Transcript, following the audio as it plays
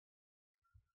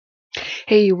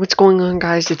Hey, what's going on,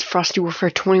 guys? It's Frosty Warfare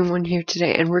 21 here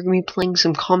today, and we're gonna be playing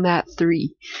some Combat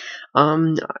 3.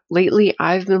 Um, Lately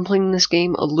I've been playing this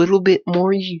game a little bit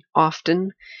more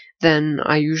often than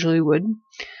I usually would.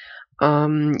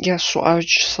 Yeah, so I was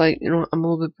just like, I'm a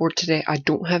little bit bored today. I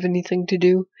don't have anything to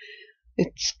do.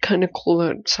 It's kind of cold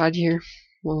outside here.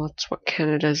 Well, that's what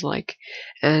Canada's like.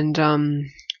 And,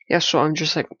 yeah, so I'm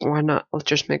just like, why not? Let's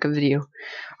just make a video.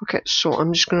 Okay, so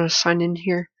I'm just gonna sign in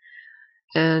here,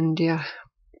 and yeah,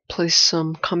 play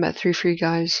some Combat 3 for you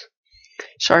guys.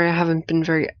 Sorry I haven't been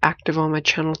very active on my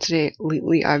channel today.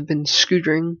 Lately I've been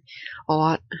scootering a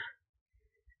lot.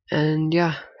 And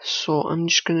yeah, so I'm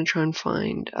just gonna try and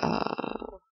find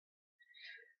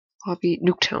Hobby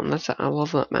Nuketown. That's it. I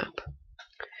love that map.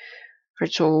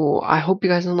 Alright, so I hope you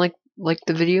guys like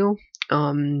the video.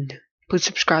 Please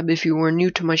subscribe if you are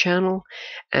new to my channel,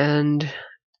 and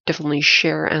definitely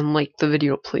share and like the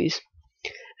video, please.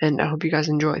 And I hope you guys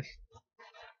enjoy.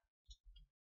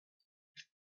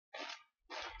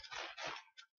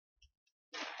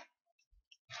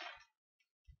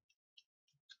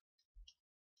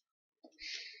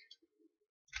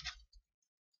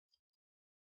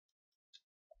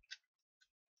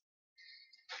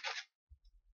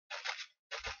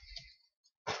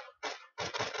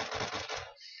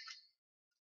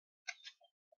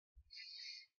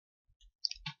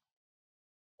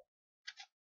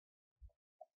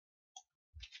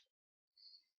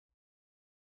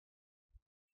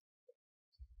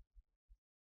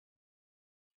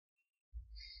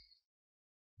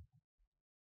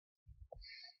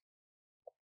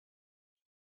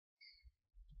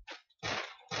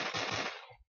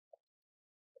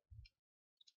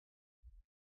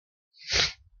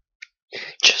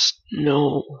 Just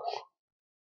no.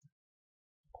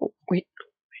 Oh, wait,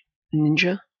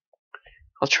 ninja?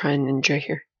 I'll try a ninja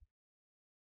here.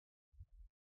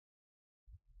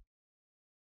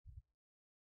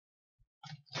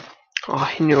 Oh,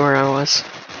 he knew where I was.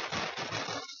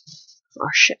 Oh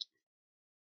shit.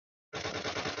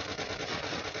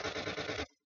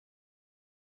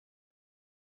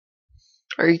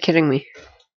 Are you kidding me?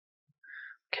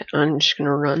 Okay, I'm just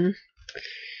gonna run.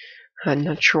 I'm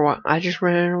not sure what. I just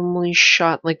randomly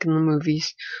shot, like in the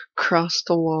movies, across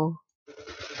the wall.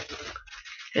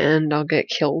 And I'll get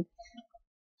killed.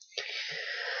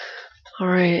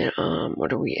 Alright,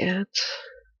 what are we at?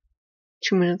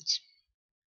 2 minutes.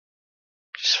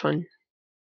 Just fine.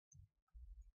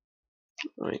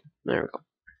 Alright, there we go.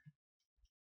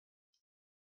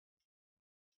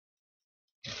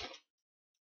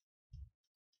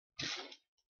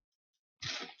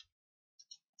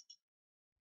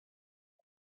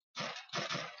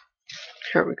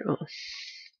 Here we go.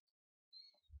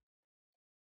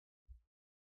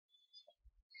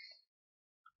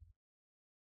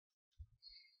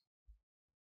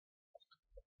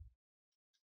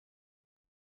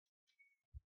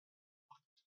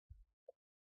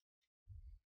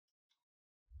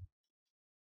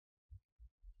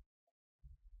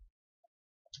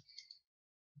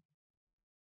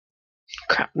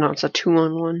 Crap, no, it's a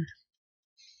 2-on-1.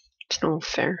 It's no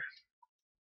fair.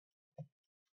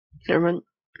 Never mind.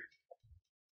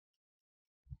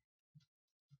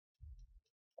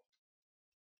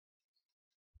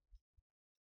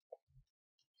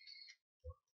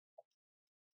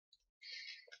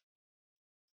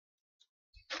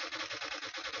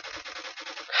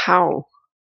 How?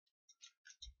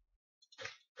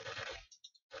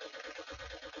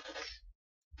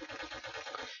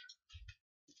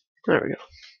 There we go.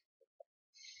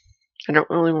 I don't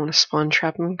really want to spawn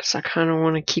trap him because I kind of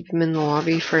want to keep him in the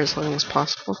lobby for as long as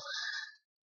possible.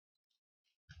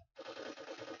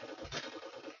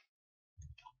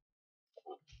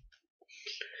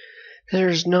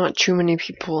 There's not too many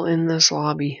people in this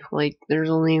lobby. Like, there's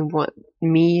only, what,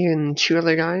 me and 2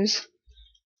 other guys?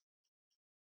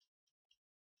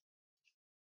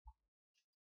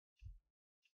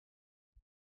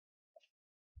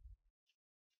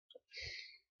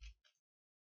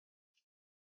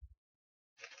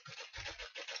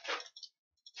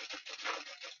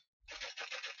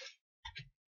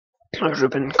 That would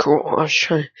have been cool. I was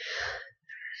trying.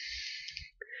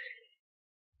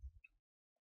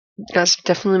 Guys,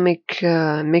 definitely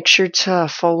make sure to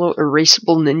follow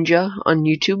Erasable Ninja on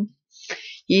YouTube.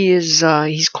 He is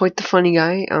he's quite the funny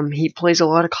guy. He plays a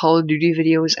lot of Call of Duty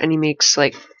videos, and he makes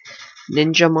like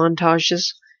ninja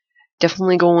montages.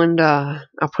 Definitely go and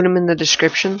I'll put him in the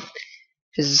description.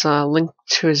 His link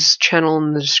to his channel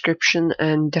in the description,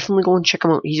 and definitely go and check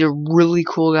him out. He's a really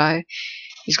cool guy.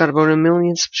 He's got about 1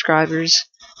 million subscribers,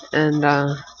 and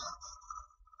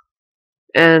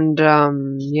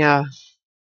yeah.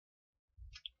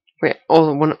 Wait,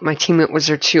 oh, my teammate was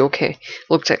there too. Okay,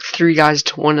 looked like 3 guys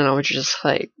to 1, and I was just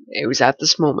like, it was at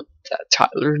this moment that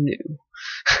Tyler knew.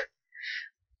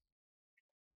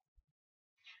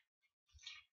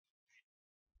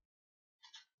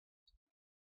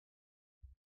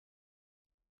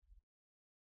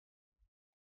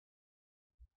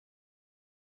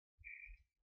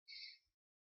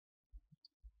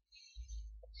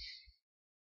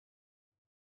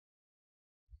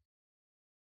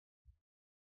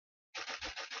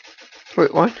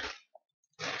 Wait, what?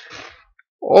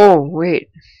 Oh, wait.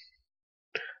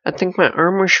 I think my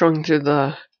arm was showing through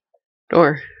the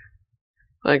door,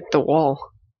 like the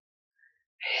wall.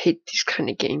 I hate these kind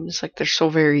of games. Like, they're so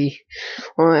very.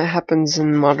 Well, it happens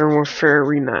in Modern Warfare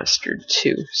Remastered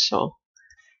too, so.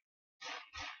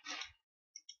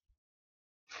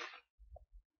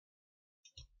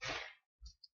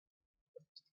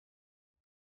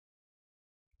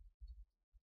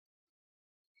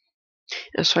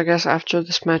 Yeah, so I guess after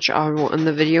this match, I will end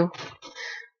the video.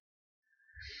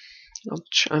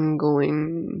 I'm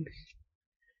going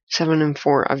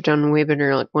 7-4. I've done way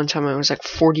better. Like, one time I was like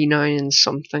 49 and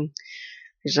something.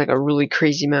 It was like a really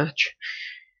crazy match.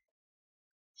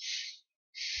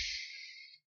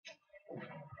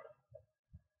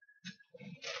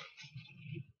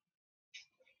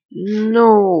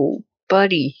 No,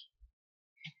 buddy.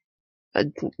 I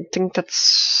think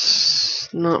that's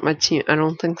not my team. I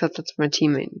don't think that's my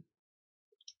teammate.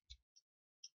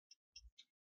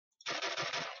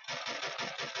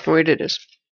 Wait, it is.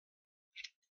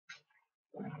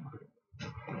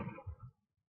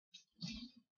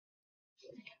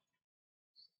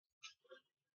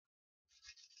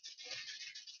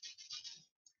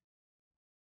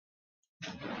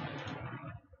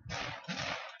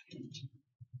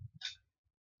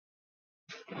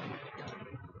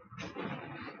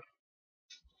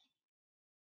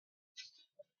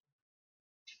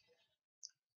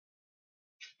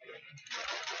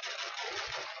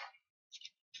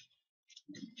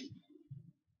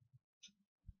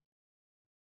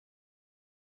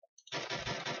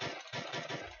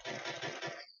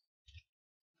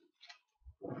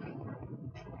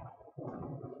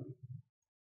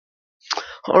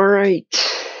 Alright.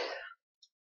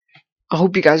 I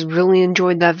hope you guys really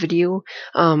enjoyed that video.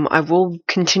 I will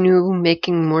continue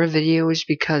making more videos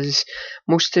because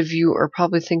most of you are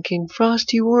probably thinking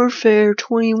Frosty Warfare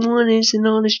 21 isn't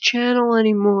on his channel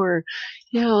anymore.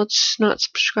 Yeah, let's not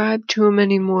subscribe to him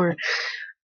anymore.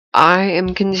 I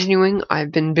am continuing.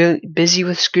 I've been busy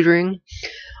with scootering.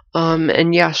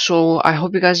 And yeah, so I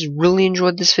hope you guys really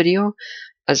enjoyed this video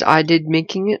as I did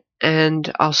making it, and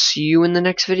I'll see you in the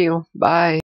next video. Bye.